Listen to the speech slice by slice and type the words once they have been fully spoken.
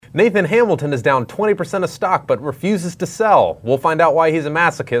Nathan Hamilton is down 20% of stock but refuses to sell. We'll find out why he's a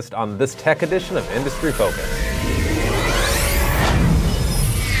masochist on this tech edition of Industry Focus.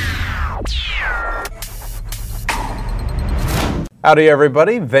 Howdy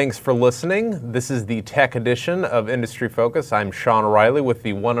everybody, thanks for listening. This is the tech edition of Industry Focus. I'm Sean O'Reilly with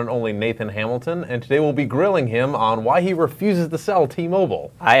the one and only Nathan Hamilton, and today we'll be grilling him on why he refuses to sell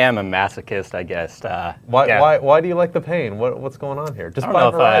T-Mobile. I am a masochist, I guess. Why do you like the pain? What's going on here? Just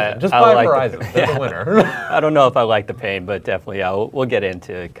buy Verizon. Just buy Verizon. That's a winner. I don't know if I like the pain, but definitely we'll get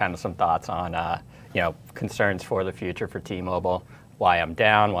into kind of some thoughts on concerns for the future for T-Mobile, why I'm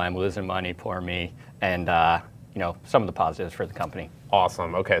down, why I'm losing money, poor me, and some of the positives for the company.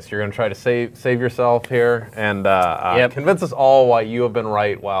 Awesome. Okay, so you're going to try to save yourself here and convince us all why you have been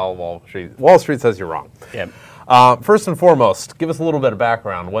right while Wall Street says you're wrong. Yep. First and foremost, give us a little bit of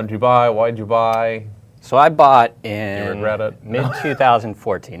background. When did you buy? Why did you buy? So I bought in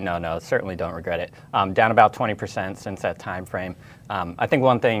mid-2014. No, certainly don't regret it. Down about 20% since that time frame. I think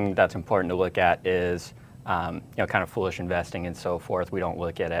one thing that's important to look at is kind of foolish investing and so forth. We don't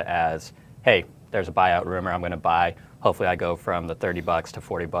look at it as, hey, there's a buyout rumor, I'm going to buy. Hopefully I go from the $30 to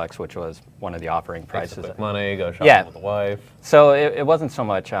 $40, which was one of the offering prices. Make money, go shopping with the wife. So it wasn't so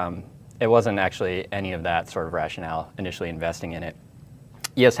much, it wasn't actually any of that sort of rationale initially investing in it.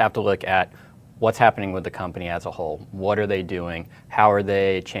 You just have to look at what's happening with the company as a whole. What are they doing? How are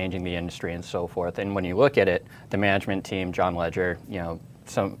they changing the industry and so forth? And when you look at it, the management team, John Legere,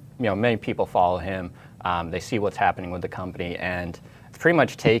 many people follow him. They see what's happening with the company, and it's pretty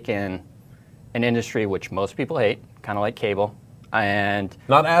much taken an industry which most people hate, kind of like cable, and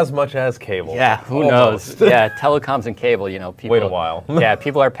not as much as cable. Yeah, who knows? Yeah, telecoms and cable. People wait a while. Yeah,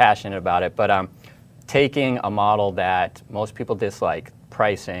 people are passionate about it, but taking a model that most people dislike,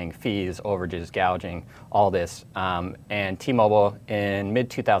 pricing, fees, overages, gouging, all this, and T-Mobile in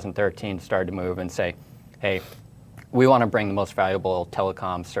mid-2013 started to move and say, hey, we want to bring the most valuable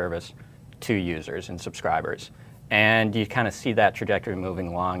telecom service to users and subscribers. And you kind of see that trajectory moving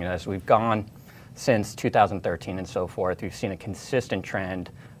along, and as we've gone since 2013 and so forth, we've seen a consistent trend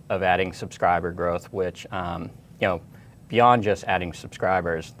of adding subscriber growth, which, beyond just adding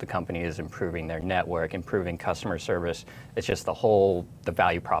subscribers, the company is improving their network, improving customer service. It's just the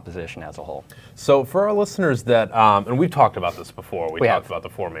value proposition as a whole. So for our listeners that, and we've talked about this before, we talked about the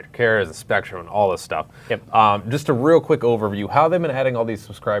four major carriers, the spectrum, and all this stuff. Yep. Just a real quick overview, how they've been adding all these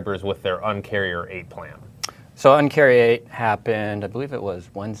subscribers with their Un-carrier 8 plan. So Un-carrier 8 happened, I believe it was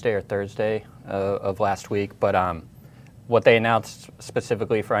Wednesday or Thursday of last week, but what they announced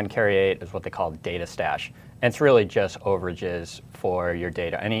specifically for Un-carrier 8 is what they call data stash. And it's really just overages for your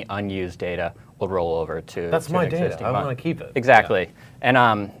data. Any unused data will roll over to That's my data. existing I plan. want to keep it. Exactly.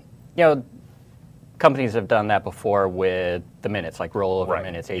 Yeah. And companies have done that before with the minutes, like rollover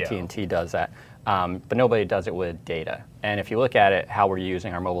minutes. AT&T does that. But nobody does it with data. And if you look at it, how we're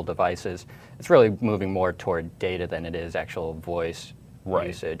using our mobile devices, it's really moving more toward data than it is actual voice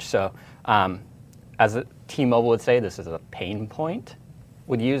usage. So as T-Mobile would say, this is a pain point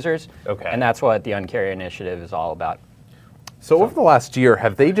with users. Okay. And that's what the Un-carrier initiative is all about. So over the last year,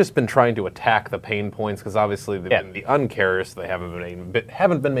 have they just been trying to attack the pain points? Because obviously they've been the Un-carriers, so they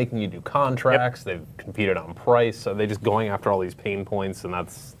haven't been making you do contracts. They've competed on price. So they're just going after all these pain points, and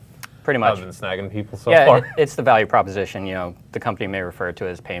that's pretty much been snagging people so far. It's the value proposition. The company may refer to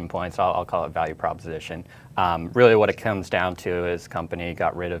it as pain points. I'll call it value proposition. Really, what it comes down to is the company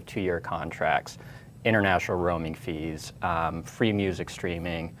got rid of 2-year contracts, international roaming fees, free music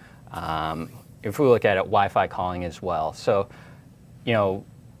streaming. If we look at it, Wi-Fi calling as well. So,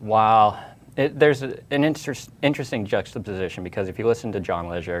 while there's an interesting juxtaposition, because if you listen to John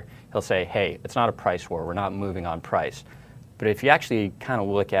Legere, he'll say, hey, it's not a price war. We're not moving on price. But if you actually kind of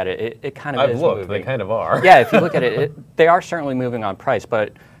look at it, it kind of is moving. They kind of are. Yeah, if you look at it, they are certainly moving on price.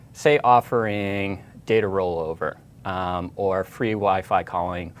 But say offering data rollover or free Wi-Fi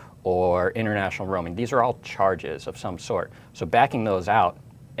calling or international roaming, these are all charges of some sort. So backing those out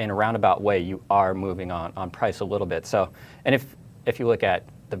in a roundabout way, you are moving on price a little bit. So, and if you look at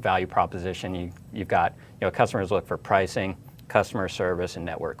the value proposition, you've got customers look for pricing, customer service, and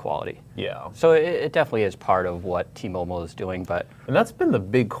network quality. Yeah. So it definitely is part of what T-Mobile is doing, and that's been the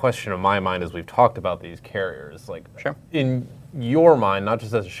big question in my mind as we've talked about these carriers. Like, sure. In your mind, not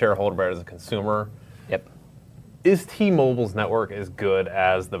just as a shareholder, but as a consumer, is T-Mobile's network as good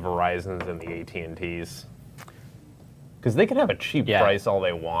as the Verizons and the AT&Ts? Because they can have a cheap price all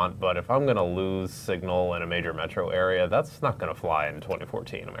they want, but if I'm going to lose signal in a major metro area, that's not going to fly in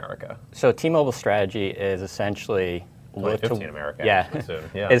 2014 America. So T-Mobile's strategy is essentially look 2015 to America, yeah, actually, soon.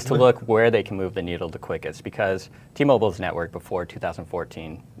 Yeah. is to look where they can move the needle the quickest, because T-Mobile's network before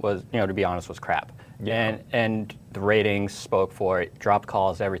 2014 was, to be honest, was crap. Yeah. And the ratings spoke for it, dropped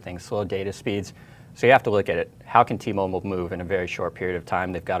calls, everything, slow data speeds. So you have to look at it. How can T-Mobile move in a very short period of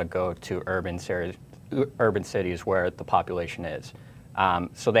time? They've got to go to urban cities where the population is.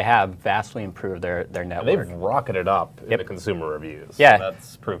 So they have vastly improved their network. They've rocketed up in the consumer reviews. Yeah. So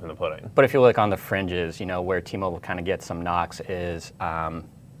that's proof in the pudding. But if you look on the fringes, where T-Mobile kind of gets some knocks is,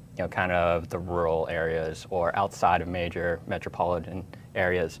 kind of the rural areas or outside of major metropolitan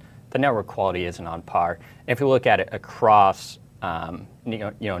areas. The network quality isn't on par. And if you look at it across,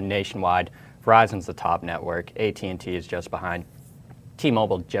 nationwide, Verizon's the top network. AT&T is just behind.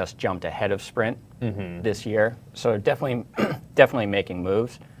 T-Mobile just jumped ahead of Sprint this year, so definitely making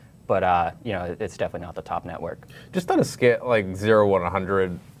moves, but it's definitely not the top network. Just on a scale like 0, 1,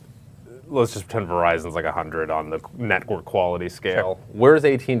 100, let's just pretend Verizon's like 100 on the network quality scale. Sure. Where's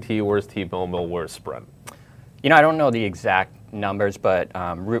AT&T? Where's T-Mobile? Where's Sprint? I don't know the exact numbers, but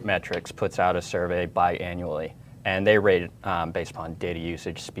RootMetrics puts out a survey biannually, and they rate it based upon data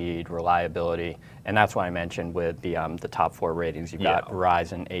usage, speed, reliability, and that's what I mentioned with the top 4 ratings. You've got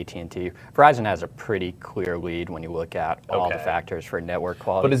Verizon, AT&T. Verizon has a pretty clear lead when you look at all the factors for network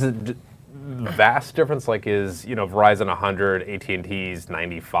quality. But is it vast difference? Like, is Verizon 100, AT&T's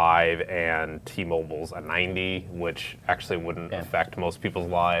 95, and T-Mobile's a 90, which actually wouldn't affect most people's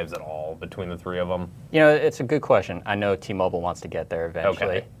lives at all between the three of them? It's a good question. I know T-Mobile wants to get there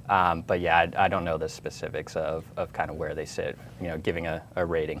eventually, but yeah, I don't know the specifics of kind of where they sit. Giving a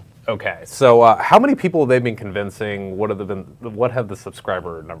rating. Okay, so how many people have they been convincing? What have the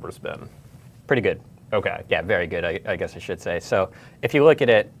subscriber numbers been? Pretty good. Okay. Yeah, very good. I guess I should say. So if you look at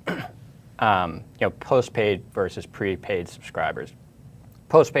it. Postpaid versus prepaid subscribers.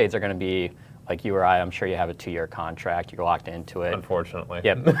 Postpaids are going to be like you or I. I'm sure you have a 2-year contract. You're locked into it. Unfortunately.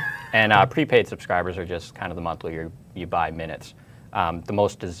 Yep. And prepaid subscribers are just kind of the monthly. You buy minutes. The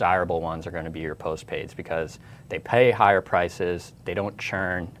most desirable ones are going to be your postpaids because they pay higher prices. They don't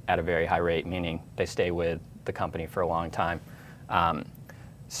churn at a very high rate, meaning they stay with the company for a long time.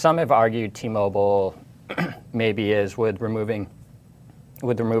 Some have argued T-Mobile maybe is with removing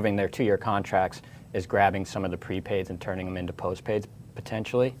their 2-year contracts is grabbing some of the prepaids and turning them into postpaids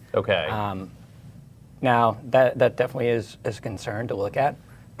potentially. Okay. Now that definitely is a concern to look at.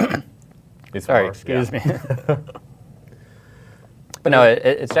 Sorry, excuse me. But no,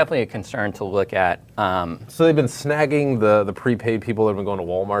 it's definitely a concern to look at. So they've been snagging the prepaid people that have been going to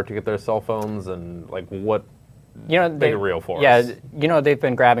Walmart to get their cell phones, and like what? Make it real for us. Yeah, they've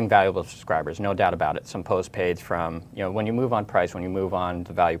been grabbing valuable subscribers, no doubt about it. Some postpaids from, when you move on price, when you move on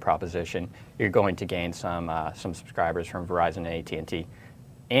the value proposition, you're going to gain some subscribers from Verizon and AT&T.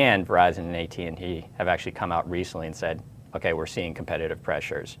 And Verizon and AT&T have actually come out recently and said, okay, we're seeing competitive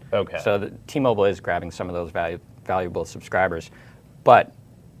pressures. Okay. So T-Mobile is grabbing some of those valuable subscribers, but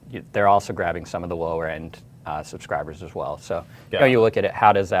they're also grabbing some of the lower end subscribers as well. So you look at it,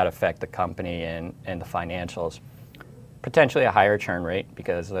 how does that affect the company and the financials? Potentially a higher churn rate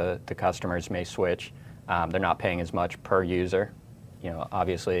because the customers may switch. They're not paying as much per user.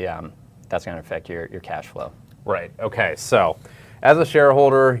 Obviously that's going to affect your cash flow. Right. Okay. So as a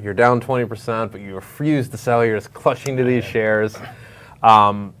shareholder, you're down 20%, but you refuse to sell. You're just clutching to these shares.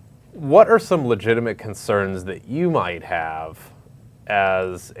 What are some legitimate concerns that you might have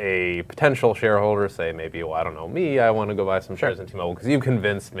as a potential shareholder? Say maybe, I don't know, I want to go buy some shares in T-Mobile because you've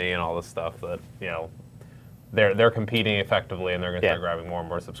convinced me and all this stuff that they're competing effectively and they're going to start grabbing more and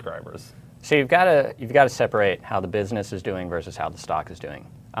more subscribers. So you've got to separate how the business is doing versus how the stock is doing.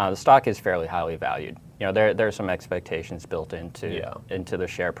 The stock is fairly highly valued. There are some expectations built into the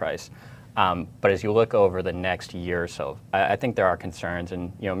share price. But as you look over the next year or so, I think there are concerns,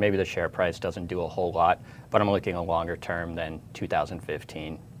 and maybe the share price doesn't do a whole lot, but I'm looking a longer term than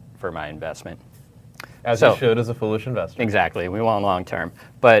 2015 for my investment. As you should as a foolish investor. Exactly, we want long term.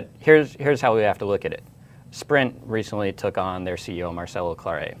 But here's how we have to look at it. Sprint recently took on their CEO, Marcelo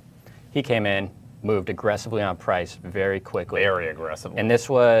Claure. He came in, moved aggressively on price very quickly. Very aggressively. And this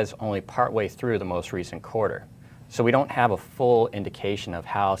was only partway through the most recent quarter. So we don't have a full indication of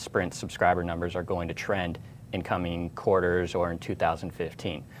how Sprint subscriber numbers are going to trend in coming quarters or in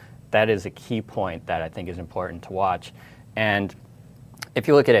 2015. That is a key point that I think is important to watch. And if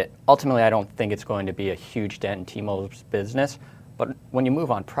you look at it, ultimately I don't think it's going to be a huge dent in T-Mobile's business, but when you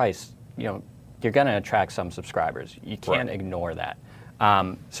move on price, you're going to attract some subscribers. You can't ignore that.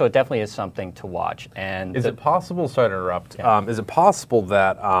 So it definitely is something to watch. And is it possible, sorry to interrupt, is it possible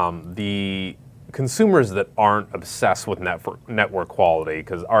that the consumers that aren't obsessed with network quality,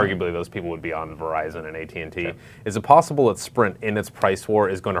 because arguably those people would be on Verizon and AT&T, sure. Is it possible that Sprint in its price war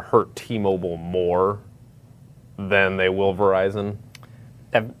is going to hurt T-Mobile more than they will Verizon?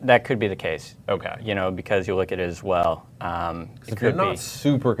 That could be the case. Okay. You know, because you look at it as well. If you're not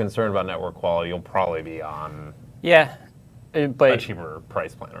super concerned about network quality, you'll probably be on but a cheaper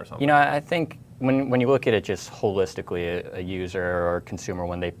price plan or something. You know, I think when you look at it just holistically, a user or consumer,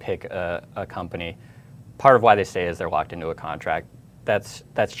 when they pick a company, part of why they stay is they're locked into a contract. That's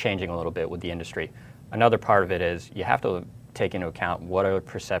changing a little bit with the industry. Another part of it is you have to take into account what are the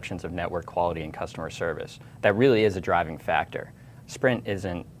perceptions of network quality and customer service. That really is a driving factor. Sprint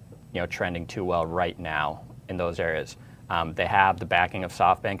isn't, trending too well right now in those areas. They have the backing of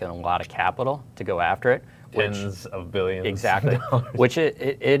SoftBank and a lot of capital to go after it. Tens of billions. Exactly. Which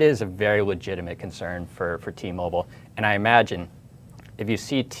it is a very legitimate concern for T-Mobile. And I imagine if you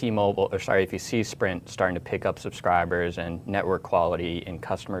see if you see Sprint starting to pick up subscribers and network quality and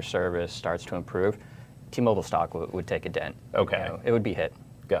customer service starts to improve, T-Mobile stock would take a dent. Okay. It would be hit.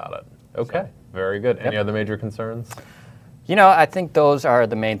 Got it. Okay. Very good. Any other major concerns? I think those are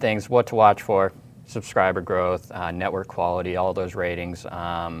the main things. What to watch for: subscriber growth, network quality, all those ratings.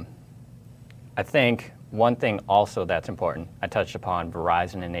 I think one thing also that's important, I touched upon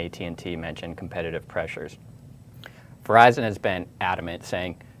Verizon and AT&T mentioned competitive pressures. Verizon has been adamant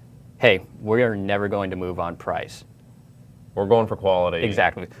saying, hey, we're never going to move on price. We're going for quality.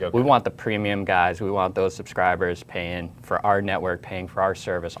 Exactly. Okay. We want the premium guys. We want those subscribers paying for our network, paying for our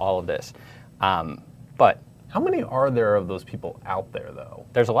service, all of this. But how many are there of those people out there, though?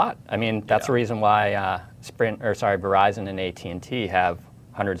 There's a lot. I mean, that's the reason why Verizon and AT&T have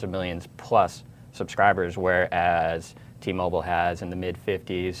hundreds of millions plus subscribers, whereas T-Mobile has in the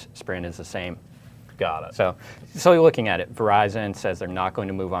mid-50s. Sprint is the same. Got it. So you're looking at it. Verizon says they're not going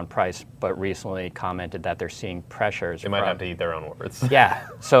to move on price, but recently commented that they're seeing pressures. They might have to eat their own words. Yeah.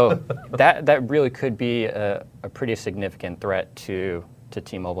 So that really could be a pretty significant threat to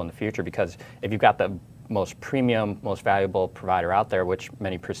T-Mobile in the future, because if you've got the most premium, most valuable provider out there, which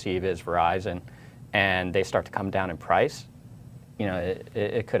many perceive as Verizon, and they start to come down in price,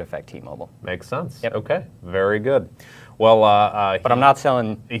 it could affect T-Mobile. Makes sense. Yep. Okay. Very good. Well, but I'm not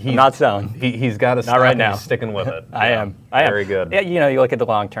selling. I'm not selling. He's got to stop. Not right now. He's sticking with it. I am. Very good. Yeah, you look at the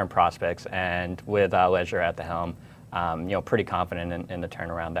long-term prospects, and with Leisure at the helm, pretty confident in the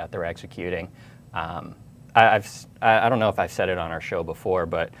turnaround that they're executing. I don't know if I've said it on our show before,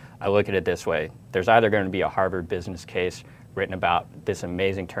 but I look at it this way. There's either going to be a Harvard business case written about this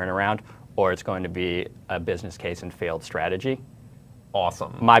amazing turnaround, or it's going to be a business case and failed strategy.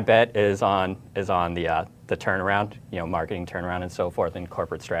 Awesome. My bet is on the turnaround, marketing turnaround and so forth, and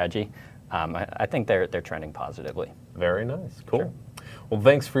corporate strategy. I think they're trending positively. Very nice. Cool. Sure. Well,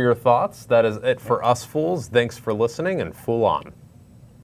 thanks for your thoughts. That is it for Us Fools. Thanks for listening, and Fool on.